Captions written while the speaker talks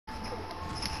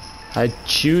I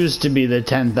choose to be the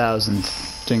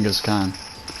 10,000th Genghis Khan.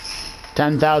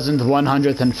 10,000th,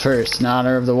 101st, in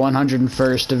honor of the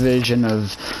 101st Division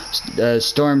of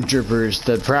Stormtroopers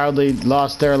that proudly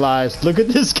lost their lives. Look at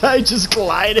this guy just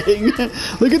gliding.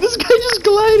 Look at this guy just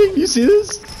gliding. You see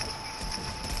this?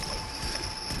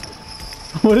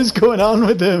 What is going on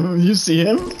with him? You see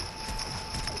him?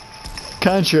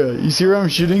 Contra, you see where I'm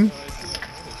shooting?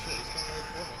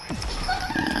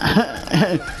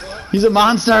 He's a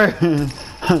monster!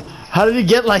 How did he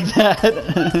get like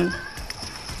that?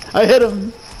 I hit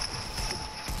him!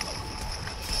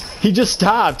 He just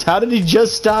stopped. How did he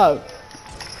just stop?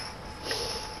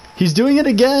 He's doing it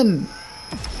again!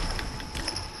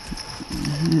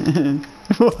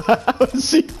 How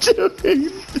is he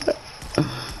doing that?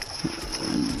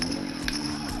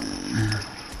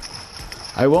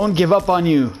 I won't give up on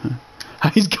you.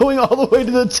 He's going all the way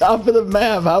to the top of the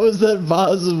map. How is that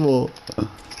possible?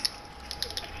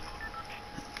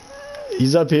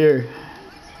 He's up here.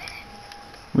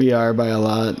 We are by a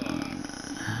lot.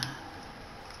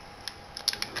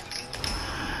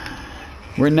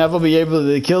 We'll never be able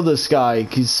to kill this guy.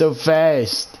 He's so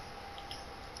fast.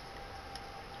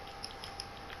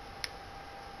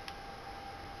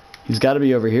 He's got to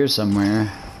be over here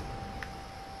somewhere.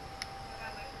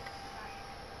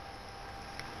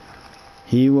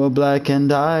 He wore black and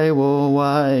I wore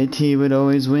white. He would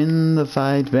always win the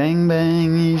fight. Bang,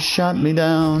 bang, he shot me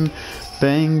down.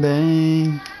 Bang,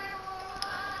 bang.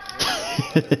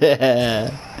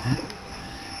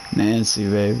 Nancy,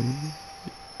 baby.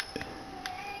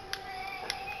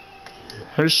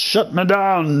 He shut me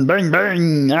down. Bang,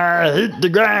 bang. I hit the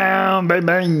ground. Bang,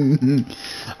 bang.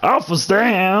 Off a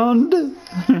stand.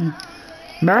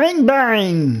 Bang,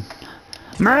 bang.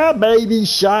 My baby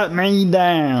shot me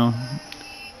down.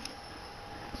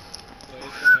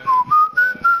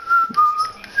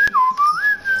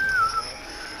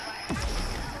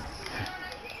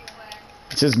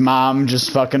 It's his mom just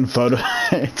fucking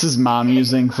it's his mom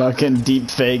using fucking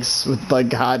deep fakes with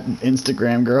like hot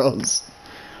Instagram girls.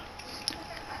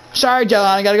 Sorry, Dylan,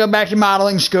 I gotta go back to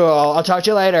modeling school. I'll talk to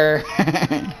you later.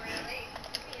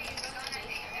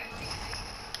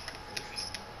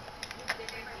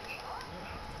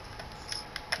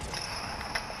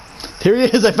 Here he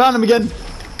is, I found him again.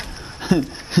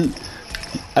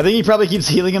 I think he probably keeps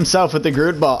healing himself with the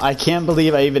Groot ball. I can't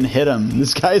believe I even hit him.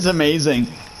 This guy's amazing.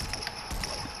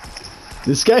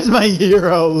 This guy's my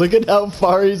hero. Look at how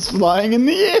far he's flying in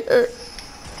the air.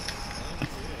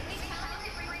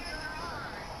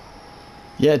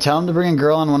 Yeah, tell him to bring a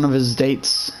girl on one of his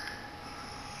dates.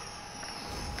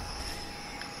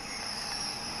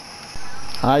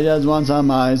 I just want some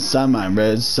ice on my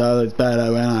wrist, so it's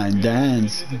better when I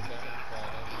dance.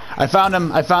 I found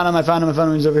him.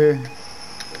 He's over here.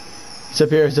 He's up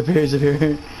here.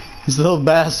 He's a little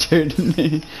bastard.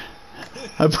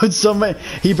 I put so many.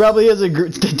 He probably has a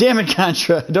group. Damn it,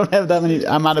 Contra. I don't have that many.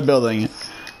 I'm out of building.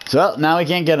 So well, now we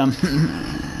can't get him.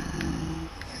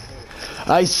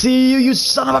 I see you, you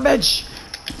son of a bitch.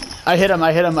 I hit him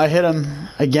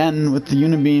again with the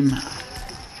unibeam.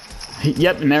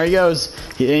 Yep, and there he goes.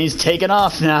 He's taking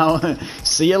off now.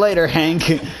 See you later, Hank.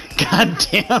 God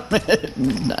damn it.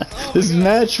 This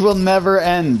match will never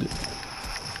end.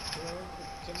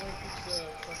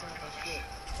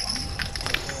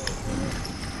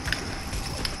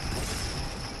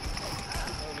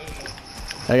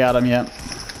 I got him, yep.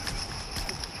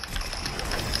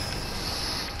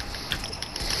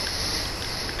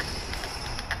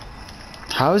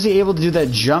 How is he able to do that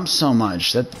jump so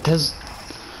much? That has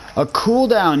a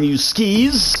cooldown, you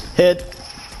skis. Hit.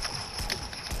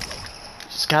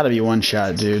 It's gotta be one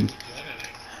shot, dude.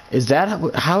 Is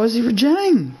that how is he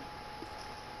regenerating?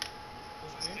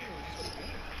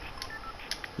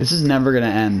 This is never gonna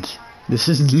end. This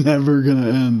is never gonna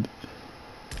end.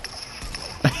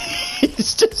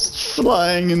 He's just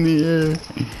flying in the air.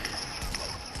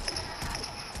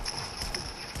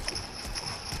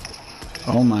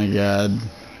 Oh my god.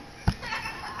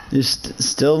 There's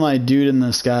still my dude in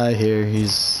the sky here.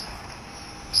 He's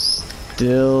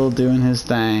still doing his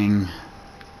thing.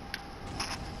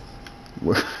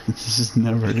 This is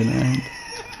never gonna end.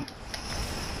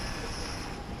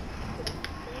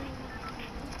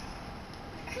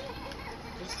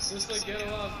 Just like get a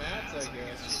lot of mats, I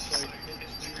guess. Just like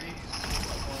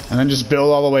and then just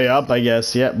build all the way up, I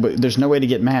guess. Yeah, but there's no way to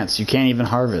get mats. You can't even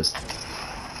harvest.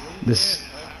 This.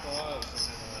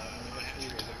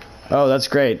 Oh, that's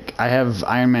great. I have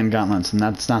Iron Man gauntlets, and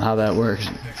that's not how that works.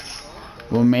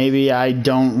 Well, maybe I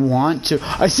don't want to.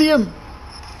 I see him!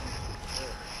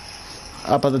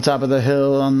 Up at the top of the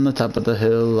hill, on the top of the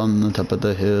hill, on the top of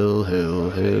the hill,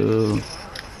 hill.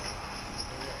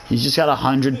 He's just got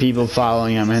 100 people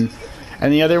following him, and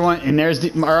the other one, and there's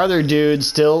our other dude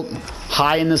still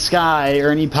high in the sky,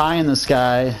 Ernie Pie in the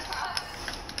sky.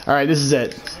 All right, this is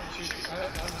it.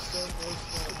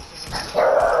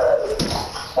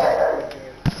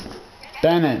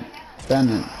 Bennett,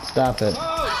 stop it.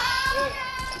 Oh, shit.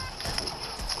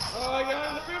 Oh, I got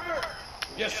in the river.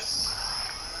 Yes.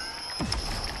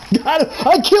 Got him!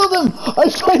 I killed him! I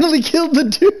finally killed the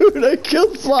dude! I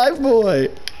killed Fly Boy!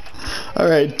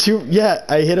 Alright, yeah,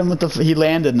 I hit him with the, he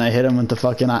landed and I hit him with the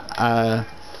fucking,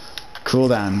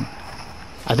 cooldown.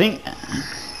 I think,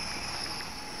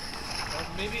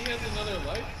 Maybe he has another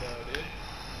life though, dude.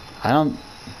 I don't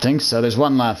think so, there's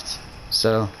one left,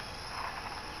 so.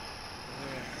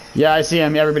 Yeah, I see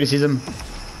him, everybody sees him.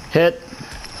 Hit.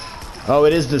 Oh,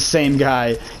 it is the same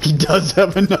guy. He does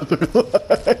have another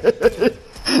life.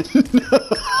 No.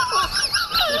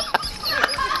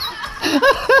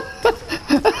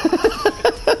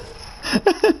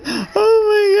 Oh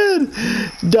my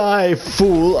god. Die,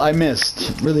 fool. I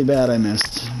missed. Really bad I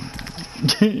missed.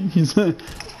 He's like,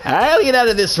 I'll get out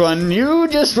of this one. You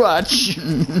just watch.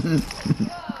 Well,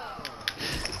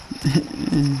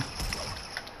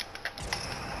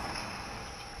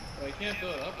 I can't fill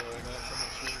it up though. I got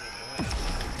someone shooting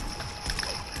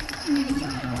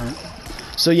at that.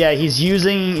 So yeah, he's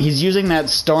using that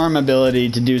storm ability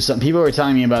to do something. People were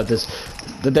telling me about this,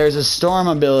 that there's a storm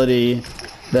ability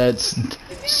that's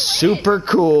super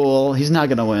cool. He's not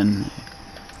gonna win.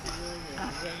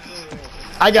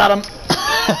 I got him.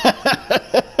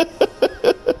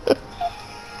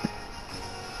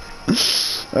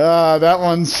 That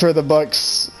one's for the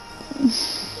Bucks.